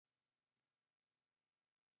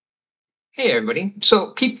Hey everybody.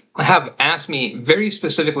 So people have asked me very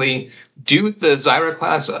specifically, do the ZyRA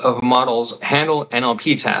class of models handle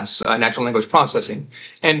NLP tasks, natural language processing?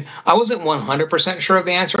 And I wasn't 100% sure of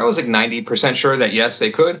the answer. I was like 90% sure that yes, they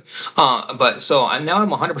could. Now I'm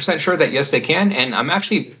 100% sure that yes, they can. And I'm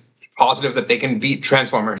actually positive that they can beat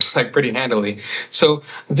transformers like pretty handily. So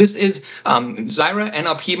this is ZyRA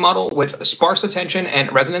NLP model with sparse attention and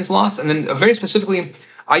resonance loss. And then very specifically,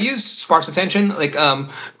 I use sparse attention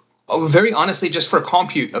very honestly, just for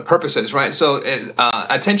compute purposes, right? So the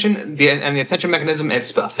attention mechanism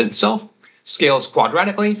itself scales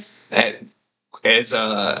quadratically. It is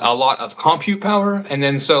a lot of compute power, and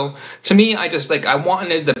then so to me, I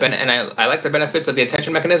wanted and I like the benefits of the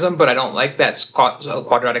attention mechanism, but I don't like that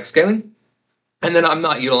quadratic scaling. And then I'm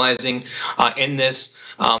not utilizing in this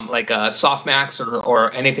softmax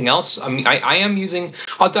or anything else. I mean, I am using.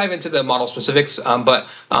 I'll dive into the model specifics, it's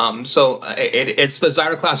the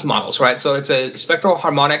ZyRA class models, right? So it's a spectral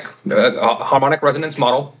harmonic resonance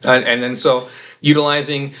model, and then so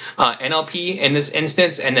utilizing NLP in this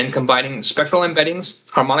instance, and then combining spectral embeddings,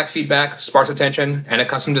 harmonic feedback, sparse attention, and a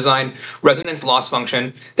custom design resonance loss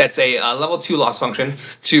function. That's a level 2 loss function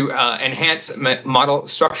to enhance model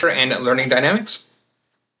structure and learning dynamics.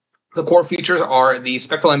 The core features are the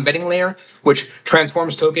spectral embedding layer, which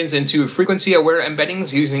transforms tokens into frequency-aware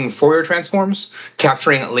embeddings using Fourier transforms,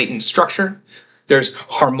 capturing latent structure. There's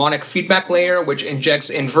harmonic feedback layer, which injects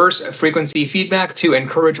inverse frequency feedback to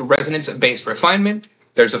encourage resonance-based refinement.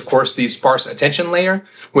 There's, of course, the sparse attention layer,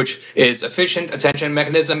 which is efficient attention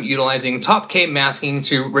mechanism utilizing top K masking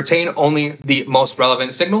to retain only the most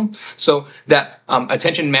relevant signal. So that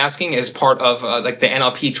attention masking is part of the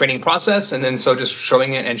NLP training process. And then so just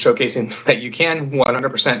showing it and showcasing that you can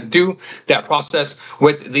 100% do that process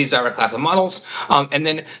with these ZyRA class of models. And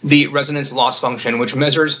then the resonance loss function, which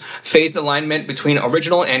measures phase alignment between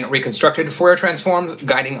original and reconstructed Fourier transforms,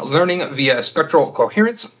 guiding learning via spectral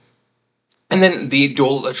coherence. And then the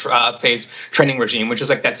dual phase training regime, which is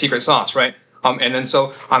like that secret sauce, right? And then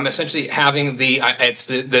so I'm essentially having the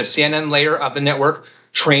CNN layer of the network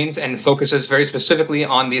trains and focuses very specifically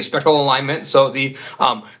on the spectral alignment, so the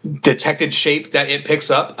detected shape that it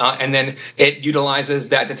picks up, and then it utilizes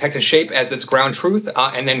that detected shape as its ground truth,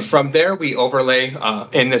 and then from there we overlay,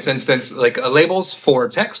 in this instance, labels for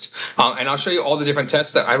text, and I'll show you all the different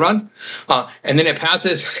tests that I run, and then it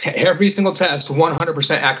passes every single test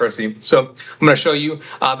 100% accuracy. So I'm going to show you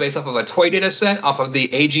based off of a toy data set, off of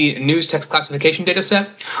the AG news text classification data set,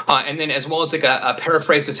 and then as well as a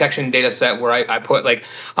paraphrase detection data set where I put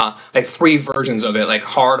three versions of it, like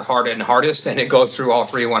hard, and hardest, and it goes through all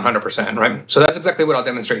three 100%, right? So that's exactly what I'll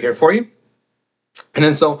demonstrate here for you. And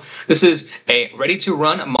then so this is a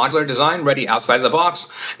ready-to-run modular design, ready outside of the box,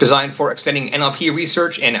 designed for extending NLP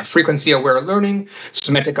research and frequency-aware learning,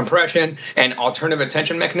 semantic compression, and alternative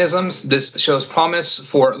attention mechanisms. This shows promise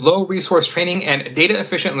for low-resource training and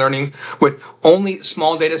data-efficient learning with only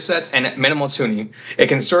small data sets and minimal tuning. It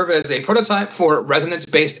can serve as a prototype for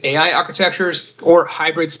resonance-based AI architectures or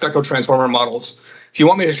hybrid spectral transformer models. If you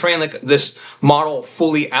want me to train this model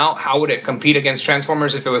fully out, how would it compete against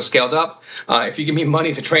transformers if it was scaled up? If you give me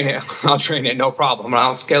money to train it, I'll train it, no problem.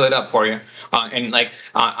 I'll scale it up for you.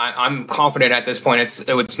 I'm confident at this point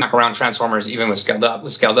it would smack around transformers even with scaled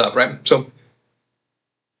up, right? So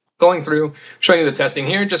going through, showing you the testing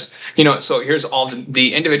here, so here's all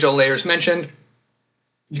the individual layers mentioned.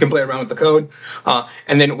 You can play around with the code,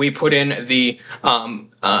 and then we put in the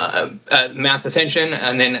mass attention,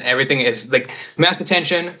 and then everything is mass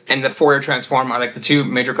attention and the Fourier transform are the two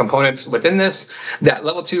major components within this. That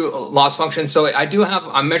level 2 loss function. So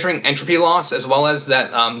I'm measuring entropy loss as well as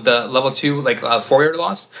that the level 2 Fourier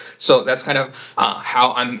loss. So that's kind of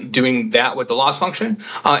how I'm doing that with the loss function.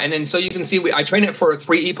 And then so you can see I train it for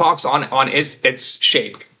 3 epochs on its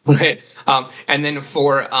shape. Right, and then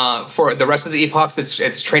for the rest of the epochs,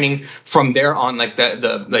 it's training from there on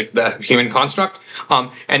the human construct,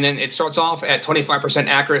 and then it starts off at 25%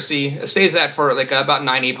 accuracy, it stays at for about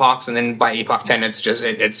 9 epochs, and then by epoch 10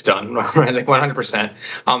 it's done, right, 100%.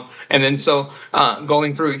 And then so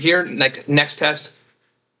going through here, next test.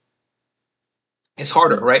 It's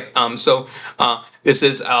harder, right? This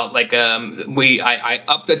is I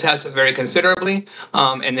up the test very considerably,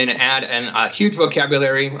 and then add a huge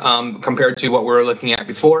vocabulary compared to what we were looking at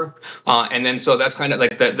before, and then so that's kind of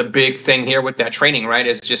the big thing here with that training, right?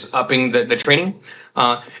 It's just upping the training.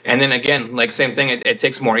 And then again, like same thing, it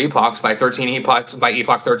takes more epochs by 13 epochs by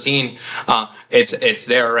epoch 13. It's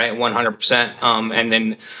there, right? 100%. And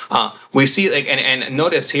then we see like, and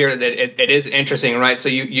notice here that it is interesting, right? So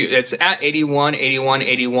it's at 81, 81,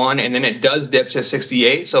 81, and then it does dip to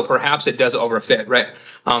 68. So perhaps it does overfit, right?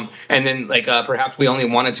 And then like perhaps we only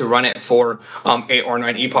wanted to run it for 8 or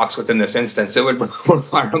 9 epochs within this instance. It would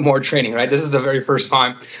require more training, right? This is the very first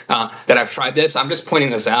time that I've tried this. I'm just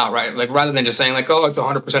pointing this out, right? Like rather than just saying like, oh, it's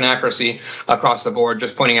 100% accuracy across the board,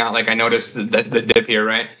 just pointing out like I noticed the dip here,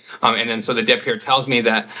 right? And then so the dip here tells me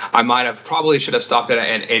that I might have probably should have stopped it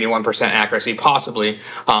at 81% accuracy, possibly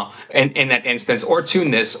in that instance, or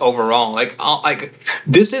tuned this overall. Like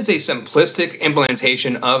this is a simplistic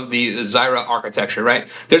implementation of the ZyRA architecture, right?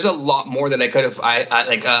 There's a lot more that I could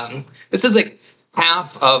have. This is like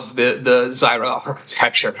half of the ZyRA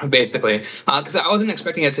architecture, basically, because I wasn't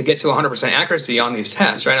expecting it to get to 100% accuracy on these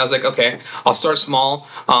tests, right? I was like, okay, I'll start small,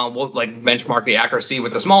 we'll like benchmark the accuracy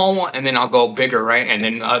with the small one, and then I'll go bigger, right? And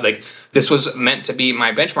then like this was meant to be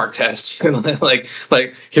my benchmark test,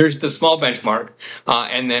 like here's the small benchmark,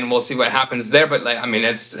 and then we'll see what happens there. But like, I mean,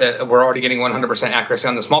 it's we're already getting 100% accuracy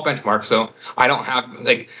on the small benchmark, so I don't have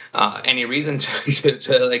like any reason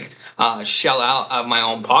to like shell out of my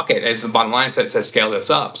own pocket as the bottom line to scale this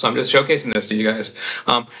up. So I'm just showcasing this to you guys.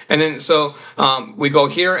 And then so we go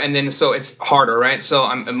here, and then so it's harder, right? So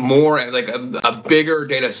I'm more like a bigger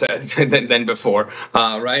data set than before,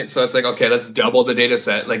 right? So it's like, okay, let's double the data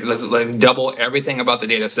set. Like let's double everything about the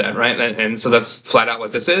data set, right? And so that's flat out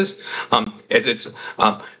what this is. It's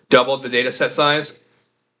doubled the data set size.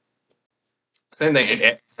 Same thing,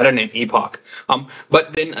 at an epoch.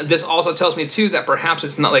 But then this also tells me too that perhaps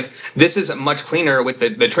it's not like this is much cleaner with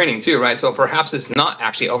the training too, right? So perhaps it's not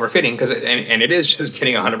actually overfitting because and it is just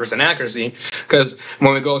getting 100% accuracy, because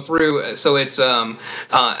when we go through, so it's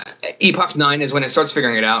epoch 9 is when it starts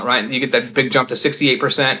figuring it out, right? You get that big jump to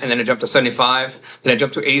 68%, and then a jump to 75, then a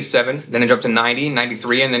jump to 87, then a jump to 90,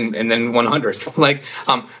 93, and then 100. Like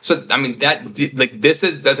so I mean that like this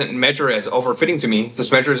doesn't measure as overfitting to me.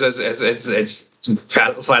 This measures as it's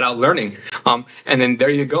flat out learning. And then there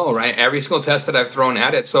you go, right? Every single test that I've thrown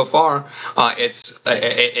at it so far,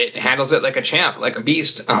 it handles it like a champ, like a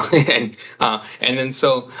beast. And then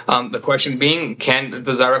so the question being, can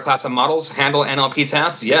the ZyRA class of models handle NLP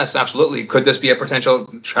tasks? Yes, absolutely. Could this be a potential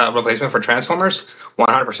replacement for transformers?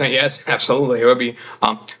 100% yes, absolutely. It would be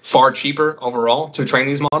far cheaper overall to train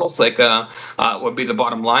these models. Like would be the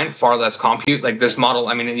bottom line, far less compute. Like this model,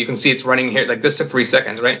 I mean, you can see it's running here. Like this took 3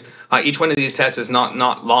 seconds, right? Each one of these tests is not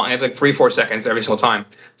long. It's like 3-4 seconds every single time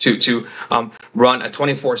to run.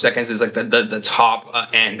 24 seconds is like the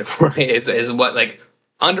top end, right? Is what, like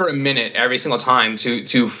under a minute every single time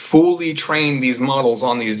to fully train these models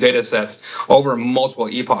on these data sets over multiple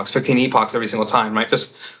epochs, 15 epochs every single time, right?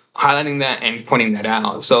 Just highlighting that and pointing that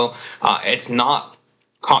out. So it's not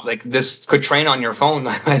like this could train on your phone.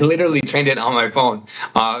 I literally trained it on my phone.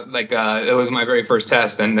 It was my very first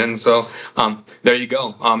test. And then so there you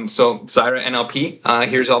go. So ZyRA NLP,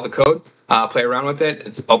 here's all the code. Play around with it.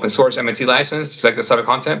 It's open source, MIT licensed. If you like this type of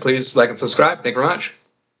content, please like and subscribe. Thank you very much.